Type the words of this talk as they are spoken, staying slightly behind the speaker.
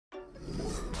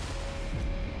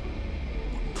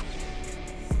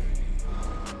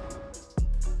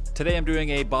Today I'm doing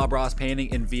a Bob Ross painting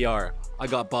in VR. I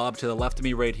got Bob to the left of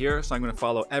me right here, so I'm going to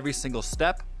follow every single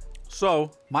step.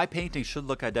 So, my painting should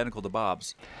look identical to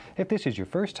Bob's. If this is your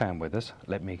first time with us,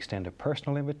 let me extend a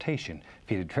personal invitation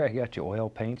for you to drag out your oil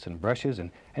paints and brushes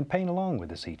and paint along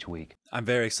with us each week. I'm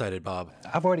very excited, Bob.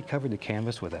 I've already covered the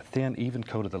canvas with a thin, even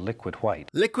coat of the liquid white.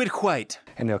 Liquid white.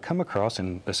 And they'll come across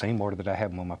in the same order that I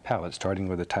have them on my palette, starting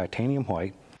with the titanium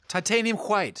white. Titanium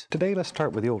white. Today, let's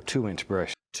start with the old 2-inch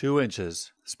brush. 2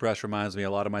 inches. This brush reminds me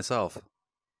a lot of myself.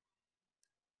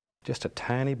 Just a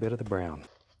tiny bit of the brown.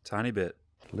 Tiny bit.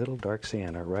 Little dark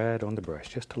sienna right on the brush,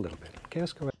 just a little bit. Okay,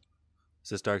 let's go ahead. Is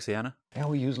this dark sienna? Now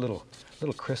we use little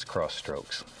crisscross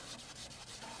strokes.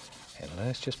 And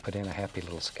let's just put in a happy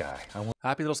little sky.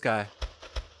 Happy little sky.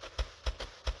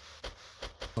 I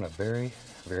want a very,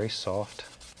 very soft,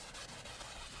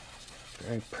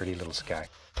 very pretty little sky.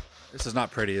 This is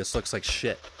not pretty. This looks like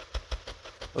shit.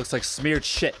 Looks like smeared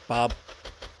shit, Bob.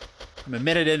 I'm a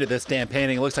minute into this damn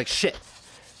painting. It looks like shit.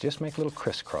 Just make little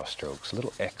crisscross strokes,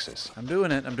 little X's. I'm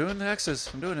doing it. I'm doing the X's.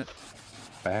 I'm doing it.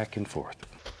 Back and forth.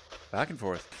 Back and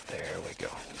forth. There we go.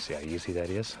 See how easy that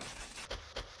is?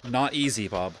 Not easy,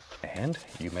 Bob. And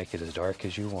you make it as dark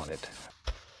as you want it.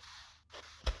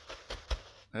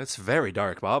 It's very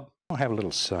dark, Bob. I'll have a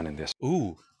little sun in this.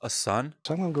 Ooh, a sun?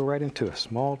 So I'm going to go right into a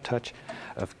small touch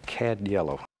of cad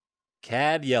yellow.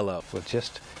 Cad yellow. With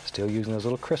just still using those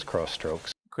little crisscross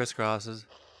strokes. Crisscrosses.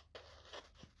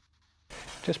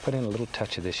 Just put in a little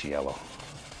touch of this yellow.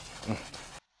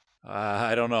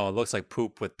 I don't know. It looks like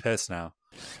poop with piss now.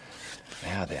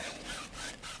 Now then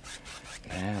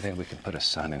we can put a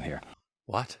sun in here.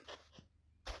 What?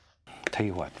 Tell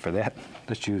you what, for that,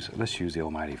 let's use the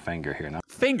almighty finger here now.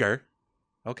 Finger?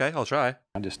 Okay, I'll try.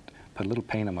 I'll just put a little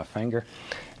paint on my finger,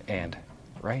 and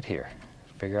right here,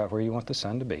 figure out where you want the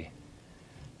sun to be.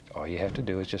 All you have to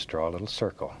do is just draw a little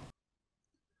circle.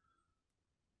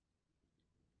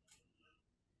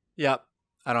 Yep,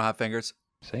 I don't have fingers.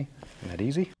 See? Isn't that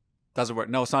easy? Doesn't work.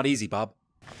 No, it's not easy, Bob.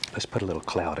 Let's put a little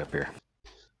cloud up here.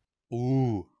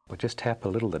 Ooh. We'll just tap a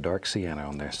little of the dark sienna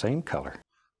on there, same color.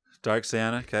 Dark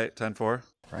sienna, okay, 10-4.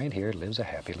 Right here lives a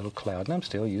happy little cloud, and I'm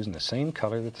still using the same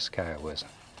color that the sky was.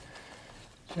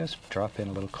 Just drop in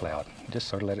a little cloud. Just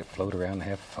sort of let it float around and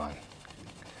have fun.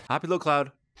 Happy little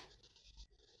cloud.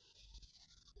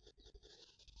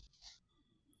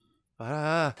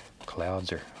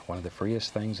 Clouds are one of the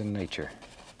freest things in nature.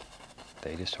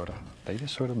 They just sort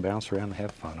of bounce around and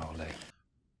have fun all day.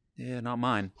 Yeah, not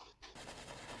mine.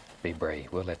 Be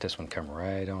brave. We'll let this one come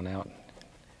right on out.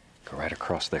 Go right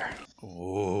across there.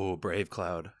 Oh, brave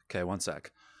cloud. Okay, one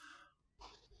sec.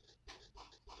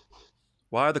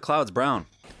 Why are the clouds brown?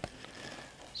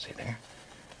 See there?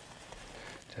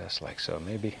 Just like so.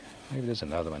 Maybe there's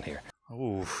another one here.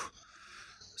 Ooh,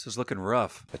 this is looking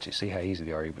rough. But you see how easy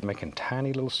they are. You're making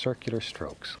tiny little circular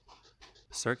strokes.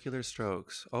 Circular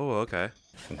strokes. Oh, okay.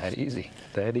 Isn't that easy?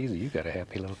 That easy. You got a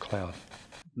happy little cloud.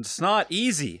 It's not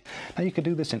easy. Now you could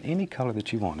do this in any color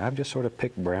that you want. I've just sort of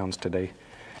picked browns today.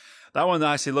 That one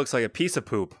actually looks like a piece of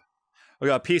poop. We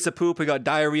got a piece of poop, we got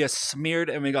diarrhea smeared,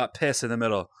 and we got piss in the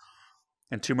middle.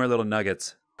 And 2 more little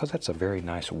nuggets. Because that's a very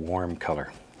nice warm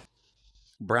color.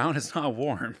 Brown is not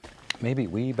warm. Maybe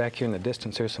way back here in the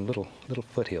distance there's some little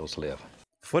foothills live.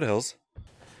 Foothills?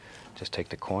 Just take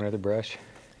the corner of the brush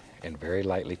and very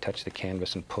lightly touch the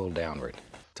canvas and pull downward.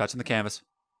 Touching the canvas.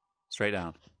 Straight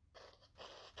down.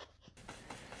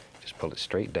 Just pull it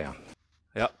straight down.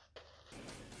 Yep.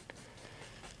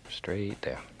 Straight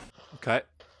down. Okay.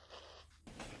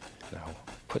 Now,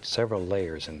 put several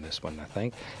layers in this one, I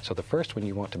think. So the first one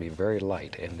you want to be very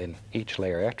light, and then each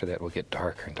layer after that will get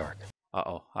darker and darker.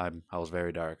 Uh-oh, I was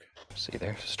very dark. See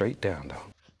there? Straight down, though.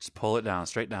 Just pull it down,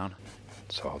 straight down.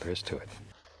 That's all there is to it.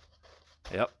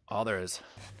 Yep, all there is.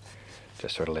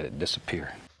 Just sort of let it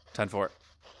disappear. 10-4.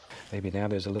 Maybe now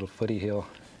there's a little footy hill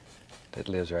that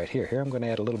lives right here. Here I'm going to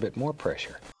add a little bit more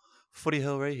pressure. Footy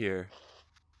hill right here.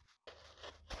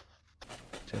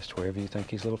 Just wherever you think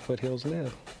these little foothills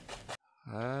live.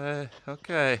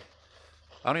 Okay. I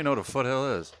don't even know what a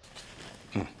foothill is.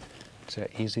 See how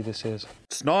easy this is?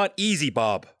 It's not easy,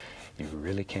 Bob. You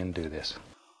really can do this.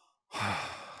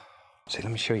 See, let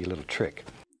me show you a little trick.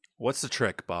 What's the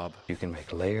trick, Bob? You can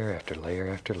make layer after layer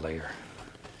after layer.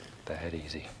 That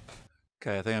easy.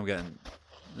 Okay, I think I'm getting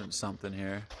something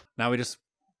here. Now we just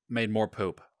made more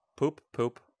poop. Poop,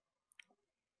 poop.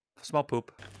 Small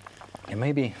poop. And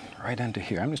maybe right under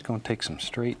here, I'm just going to take some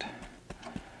straight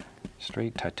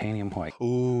titanium white.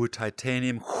 Ooh,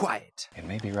 titanium white. And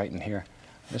maybe right in here,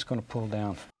 I'm just going to pull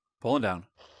down. Pulling down.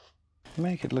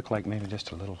 Make it look like maybe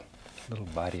just a little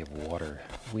body of water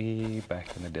way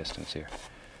back in the distance here.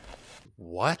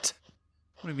 What?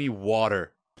 What do you mean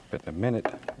water? But in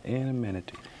a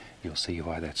minute, you'll see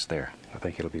why that's there. I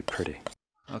think it'll be pretty.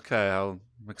 Okay, I'm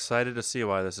excited to see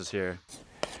why this is here.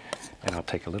 And I'll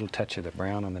take a little touch of the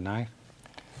brown on the knife.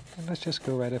 And let's just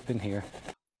go right up in here.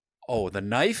 Oh, the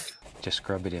knife? Just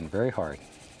scrub it in very hard.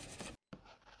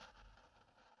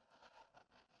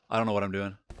 I don't know what I'm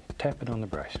doing. Tap it on the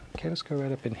brush. Okay, let's go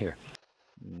right up in here.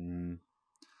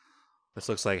 This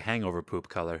looks like hangover poop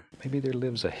color. Maybe there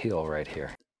lives a hill right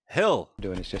here. Hill! What I'm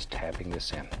doing is just tapping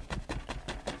this in.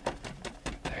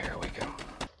 There we go.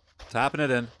 Tapping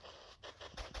it in.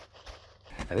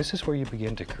 Now this is where you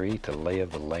begin to create the lay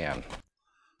of the land.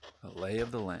 The lay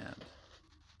of the land.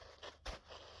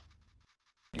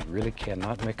 You really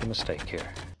cannot make a mistake here.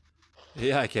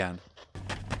 Yeah, I can.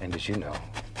 And as you know,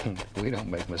 we don't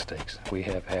make mistakes. We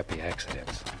have happy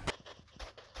accidents.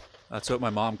 That's what my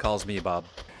mom calls me, Bob.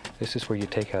 This is where you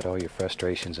take out all your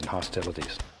frustrations and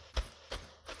hostilities.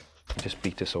 You just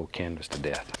beat this old canvas to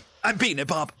death. I'm beating it,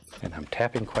 Bob! And I'm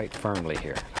tapping quite firmly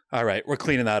here. All right, we're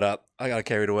cleaning that up. I got it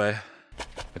carried away.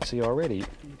 But see, already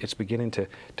it's beginning to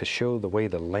show the way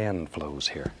the land flows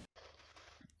here.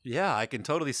 Yeah, I can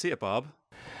totally see it, Bob.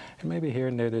 And maybe here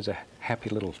and there's a happy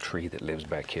little tree that lives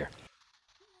back here.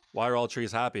 Why are all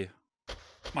trees happy?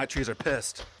 My trees are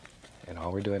pissed. And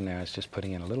all we're doing now is just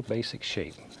putting in a little basic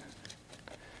shape.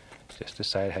 Just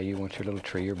decide how you want your little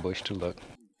tree or bush to look.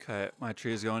 Okay, my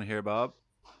tree is going here, Bob.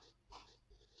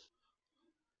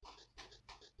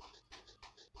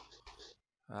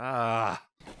 Ah.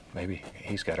 Maybe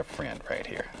he's got a friend right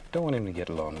here. Don't want him to get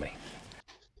lonely.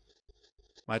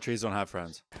 My trees don't have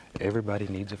friends. Everybody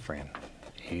needs a friend,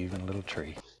 even a little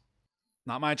tree.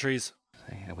 Not my trees.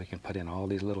 See, and we can put in all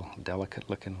these little delicate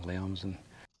looking limbs and...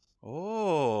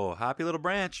 Oh, happy little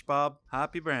branch, Bob.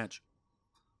 Happy branch.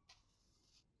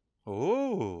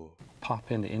 Oh.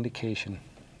 Pop in the indication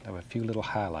of a few little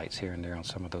highlights here and there on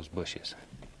some of those bushes.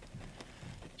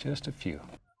 Just a few.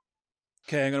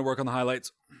 Okay, I'm gonna work on the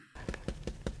highlights.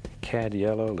 Cad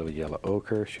yellow, a little yellow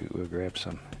ochre. Shoot, we'll grab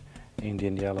some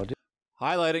Indian yellow.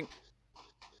 Highlighting.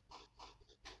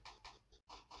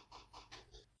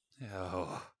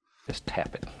 Oh. Just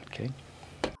tap it, okay?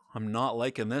 I'm not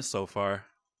liking this so far.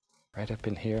 Right up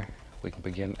in here, we can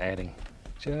begin adding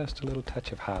just a little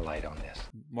touch of highlight on this.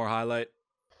 More highlight.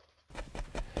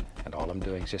 And all I'm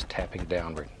doing is just tapping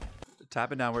downward.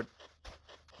 Tapping downward.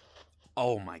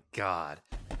 Oh my God.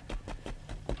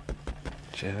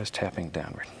 Just tapping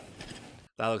downward.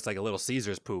 That looks like a little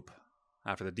Caesar's poop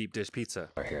after the deep dish pizza.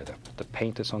 Right here, the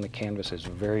paint that's on the canvas is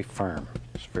very firm.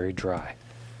 It's very dry.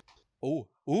 Oh,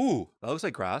 ooh, that looks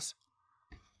like grass.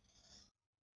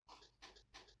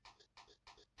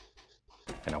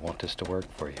 And I want this to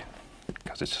work for you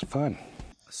because it's fun.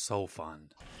 So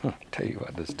fun. Tell you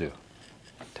what, let's do.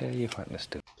 Tell you what, let's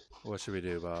do. What should we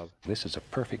do, Bob? This is a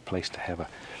perfect place to have a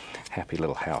happy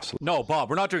little house. No,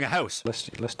 Bob, we're not doing a house.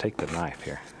 Let's take the knife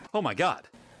here. Oh my God.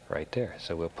 Right there.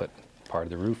 So we'll put part of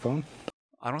the roof on.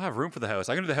 I don't have room for the house.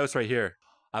 I'm gonna do the house right here.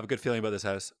 I have a good feeling about this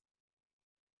house.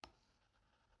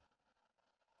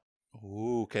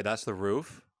 Ooh, okay, that's the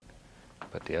roof.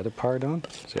 Put the other part on.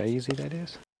 See how easy that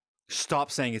is? Stop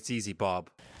saying it's easy, Bob.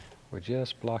 We're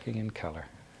just blocking in color.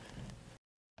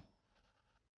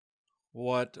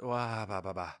 What?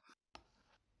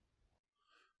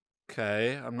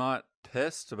 Okay, I'm not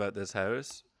pissed about this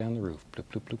house. Down the roof. Bloop,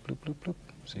 bloop, bloop, bloop, bloop, bloop.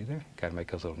 See there? Gotta make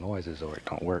those little noises or it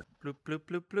don't work. Bloop, bloop,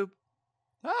 bloop, bloop.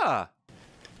 Ah!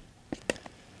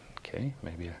 Okay,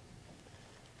 maybe a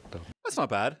little. That's not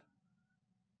bad.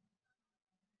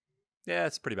 Yeah,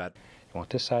 it's pretty bad. You want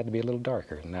this side to be a little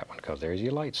darker than that one because there's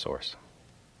your light source.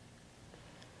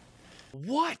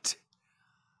 What?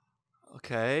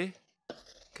 Okay.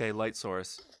 Okay, light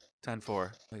source.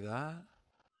 10-4. Like that.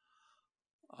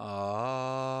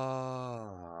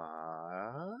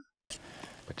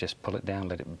 But just pull it down,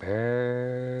 let it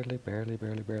barely.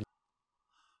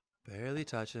 Barely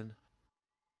touching.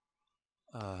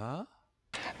 Uh-huh.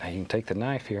 Now you can take the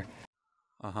knife here.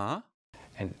 Uh-huh.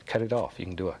 And cut it off. You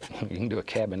can do a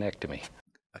cabinectomy.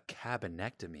 A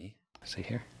cabinectomy? See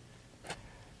here?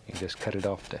 You can just cut it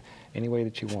off to any way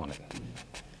that you want it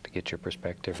to get your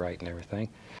perspective right and everything.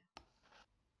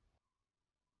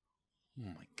 Oh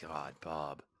my God,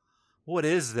 Bob. What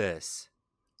is this?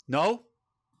 No?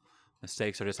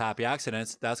 Mistakes are just happy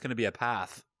accidents. That's going to be a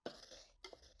path.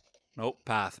 Nope,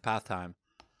 path. Path time.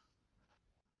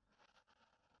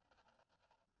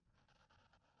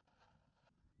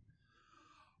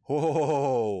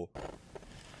 Whoa.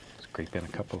 Let's creep in a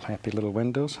couple happy little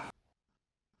windows.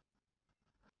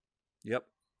 Yep.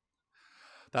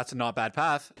 That's a not bad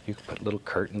path. You can put little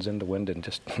curtains in the window and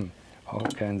just all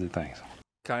kinds of things.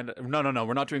 Kind of. No, no, no.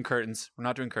 We're not doing curtains. We're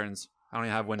not doing curtains. I don't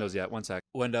even have windows yet. One sec.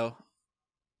 Window.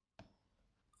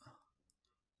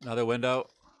 Another window.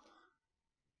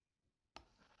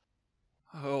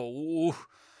 Oh. Ooh.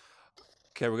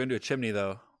 Okay, we're going to do a chimney,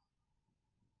 though.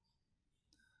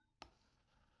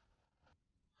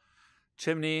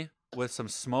 Chimney with some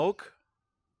smoke.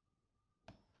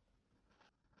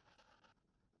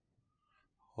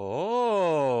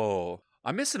 Oh.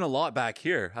 I'm missing a lot back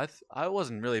here. I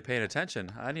wasn't really paying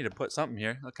attention. I need to put something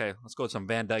here. Okay, let's go with some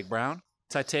Van Dyke brown.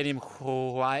 Titanium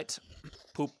white.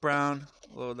 Poop brown.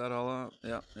 Load that all up.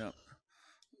 Yep, yep.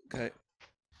 Okay.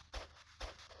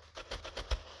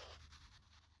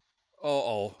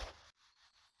 Uh-oh.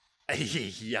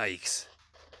 Yikes.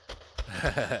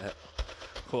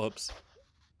 Whoops.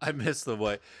 I missed the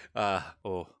way.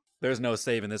 Oh. There's no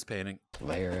saving this painting.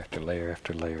 Layer after layer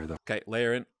after layer, though. Okay,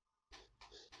 layer in.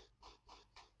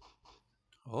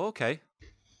 Okay.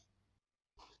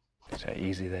 See how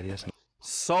easy that is?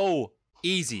 So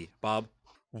easy, Bob.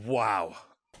 Wow.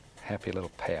 Happy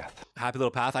little path. Happy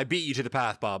little path. I beat you to the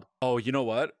path, Bob. Oh, you know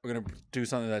what? We're going to do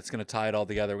something that's going to tie it all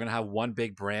together. We're going to have one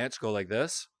big branch go like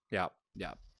this. Yeah,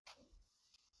 yeah.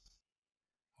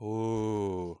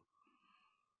 Ooh.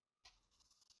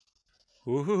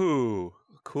 Ooh,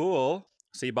 cool.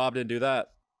 See, Bob didn't do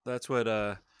that. That's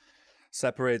what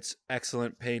separates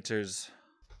excellent painters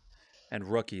and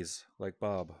rookies like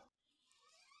Bob.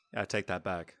 Yeah, I take that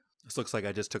back. This looks like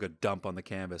I just took a dump on the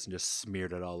canvas and just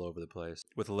smeared it all over the place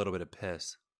with a little bit of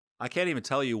piss. I can't even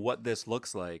tell you what this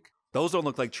looks like. Those don't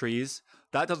look like trees.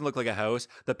 That doesn't look like a house.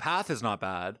 The path is not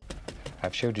bad.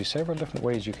 I've showed you several different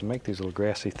ways you can make these little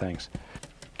grassy things.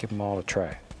 Give them all a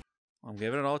try. I'm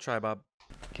giving it all a try, Bob.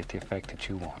 Get the effect that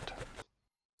you want.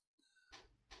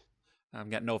 I'm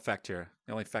getting no effect here.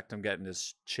 The only effect I'm getting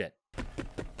is shit.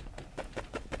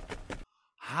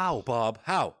 How, Bob?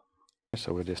 How?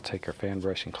 So we'll just take our fan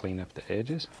brush and clean up the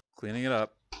edges. Cleaning it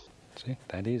up. See,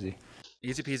 that easy.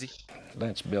 Easy peasy.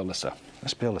 Let's build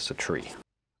us a tree.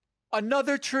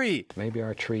 Another tree. Maybe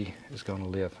our tree is going to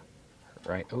live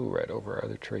right over our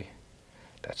other tree.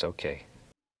 That's okay.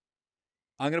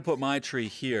 I'm going to put my tree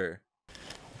here.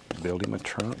 Build him a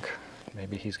trunk.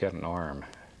 Maybe he's got an arm.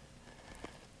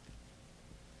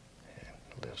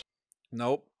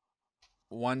 Nope.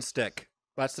 One stick.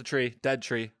 That's the tree. Dead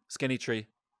tree. Skinny tree.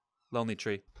 Lonely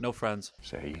tree. No friends.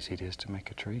 See how easy it is to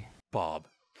make a tree? Bob.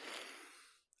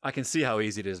 I can see how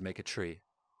easy it is to make a tree.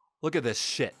 Look at this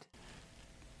shit.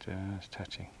 Just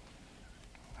touching.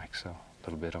 Like so. A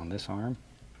little bit on this arm.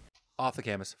 Off the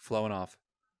canvas. Flowing off.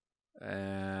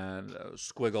 And a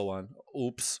squiggle one.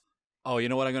 Oops. Oh, you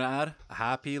know what I'm going to add? A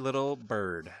happy little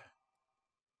bird.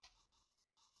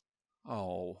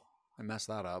 Oh, I messed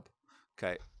that up.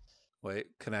 Okay. Wait.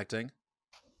 Connecting.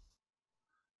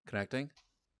 Connecting.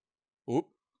 Oop.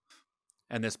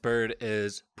 And this bird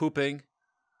is pooping.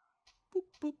 Boop,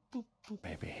 boop, boop, boop.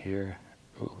 Maybe here.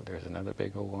 Ooh, there's another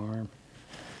big old arm.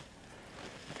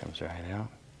 Comes right out.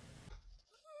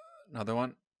 Another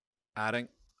one. Adding.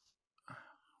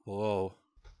 Whoa.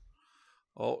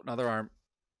 Oh, another arm.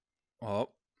 Oh,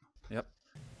 yep.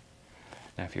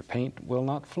 Now, if your paint will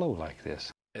not flow like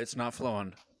this, it's not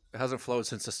flowing. It hasn't flowed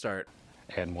since the start.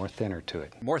 Add more thinner to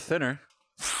it. More thinner?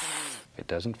 If it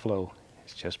doesn't flow,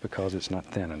 it's just because it's not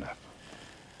thin enough.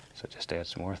 So just add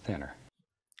some more thinner.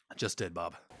 I just did,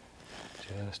 Bob.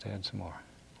 Just add some more.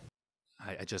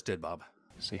 I just did, Bob.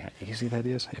 See how easy that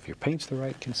is? If your paint's the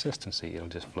right consistency, it'll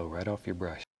just flow right off your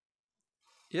brush.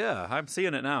 Yeah, I'm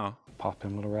seeing it now. Pop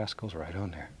them little rascals right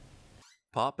on there.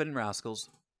 Poppin' rascals.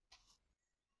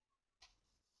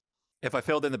 If I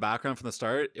filled in the background from the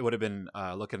start, it would have been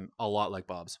looking a lot like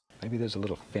Bob's. Maybe there's a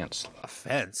little fence. A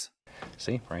fence?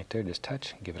 See, right there, just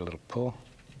touch, give it a little pull.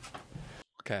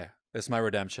 Okay, this is my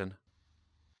redemption.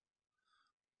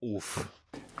 Oof.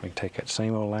 We can take that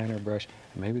same old liner brush,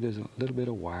 and maybe there's a little bit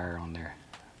of wire on there.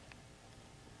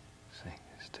 See,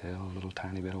 still a little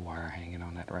tiny bit of wire hanging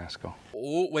on that rascal.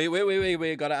 Oh,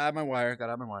 wait. Gotta add my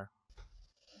wire.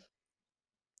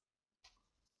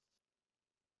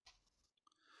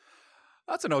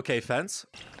 That's an okay fence.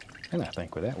 And I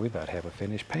think with that, we about have a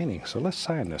finished painting. So let's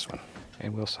sign this one.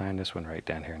 And we'll sign this one right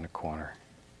down here in the corner.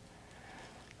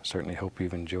 I certainly hope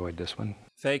you've enjoyed this one.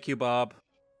 Thank you, Bob.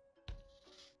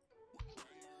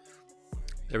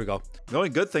 There we go. The only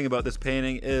good thing about this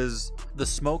painting is the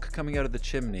smoke coming out of the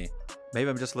chimney. Maybe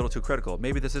I'm just a little too critical.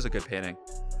 Maybe this is a good painting.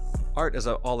 Art is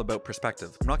all about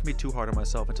perspective. I'm not gonna be too hard on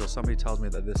myself until somebody tells me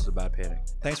that this is a bad painting.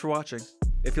 Thanks for watching.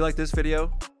 If you like this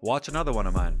video, watch another one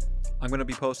of mine. I'm gonna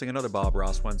be posting another Bob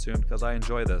Ross one soon because I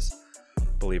enjoy this,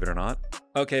 believe it or not.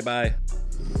 Okay, bye.